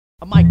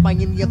A mic by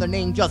any other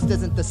name just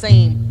isn't the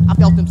same. I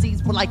felt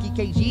MCs were like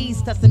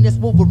EKGs, testing this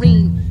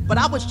Wolverine. But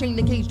I was chained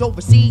and caged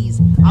overseas.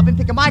 I've been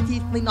picking my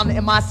teeth clean on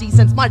the MIC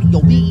since Mighty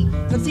O.B.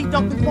 Conceived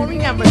up in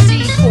chlorine and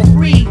received for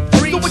free.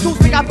 Doing tools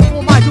think I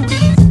perform my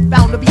duties.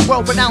 Bound to be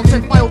world renowned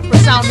since my old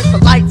first sound hit the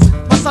lights.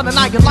 My son and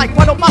I are like,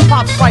 why don't my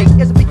pops write?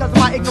 Is it because of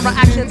my ignorant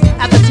actions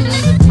as a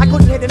teen? I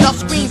couldn't hit enough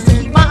screens to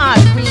keep my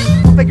eyes green.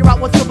 I'll figure out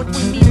what's still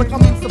between me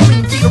becoming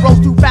supreme. See the rose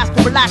too fast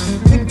to relax,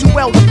 think too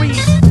well to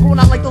breathe. Going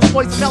out like those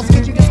boys in Hell's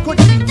Kitchen just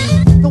couldn't be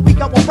me. The week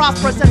I will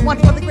prosperous and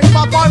once for the great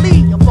Bob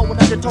Marley. I'm flowing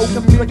undertow,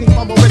 communicate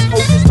from a wrist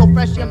hostess, so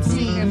fresh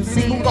MC.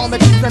 Smooth on the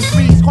twos and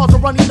threes, cause a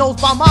runny nose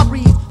by my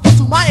breeze.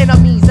 To my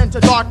enemies into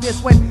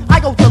darkness when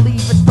I go to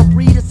leave. It's the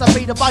breed, it's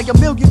separated by a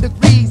million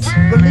degrees.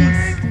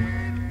 Release.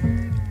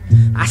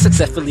 I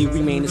successfully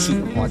remain a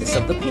super artist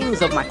of the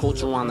paintings of my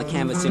culture on the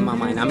canvas in my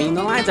mind. I mean,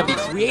 the lines I be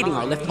creating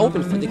are left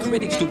open for the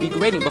critics to be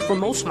grading. But for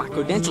most, my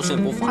credentials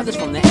simple. Fathers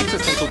from the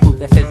existential group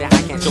that says that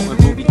I can't show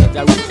improve because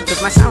I rule.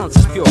 Cause my silence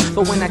is pure.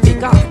 But when I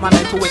take off, my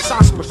mental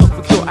exhausts were so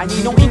secure. I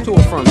need no ink to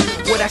affirm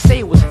what I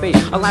say was fate.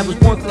 A lie was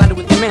born collided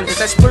with the man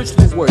as I splurged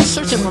through words.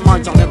 Searching for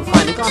marks I'll never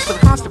find. And gone for the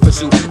constant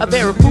pursuit. A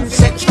bare proof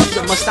set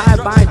structure must I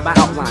abide by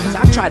outlines.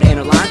 I've tried to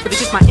interline, but it's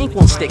just my ink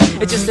won't stick.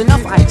 It's just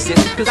enough I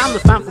exist. Cause I'm the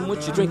fountain from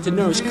which you drink to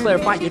nourish,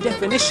 clarify your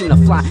definition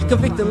of fly.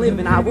 Convict and live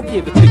and I will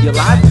give it to you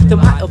live. Till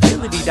my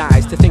ability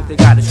dies to think the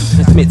goddess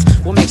who transmits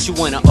what makes you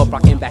wanna up,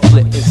 rock, and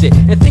backflip and sit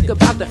and think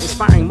about the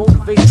inspiring,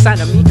 motivating side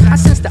of me. I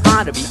sense the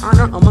odd to be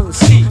honor among the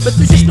sea, but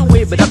there's just no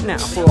way but up now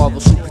for all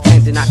those who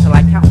pretended not to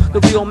like how the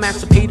real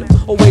emancipator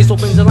always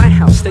opens the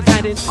lighthouse. The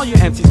guide in all your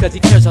empties cause he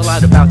cares a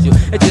lot about you.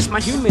 It's just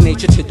my human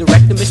nature to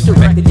direct and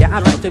misdirect it. Yeah,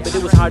 I felt it, but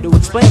it was hard to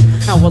explain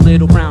how a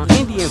little brown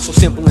Indian so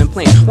simple and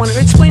plain wanted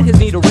to explain his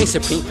need to reign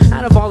supreme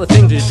out of all the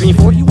things his dream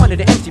for. He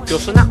wanted an empty pill,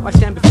 so now I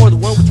stand before the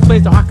world which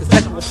claims the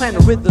architectural plan to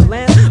rid the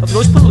land of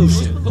noise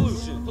pollution.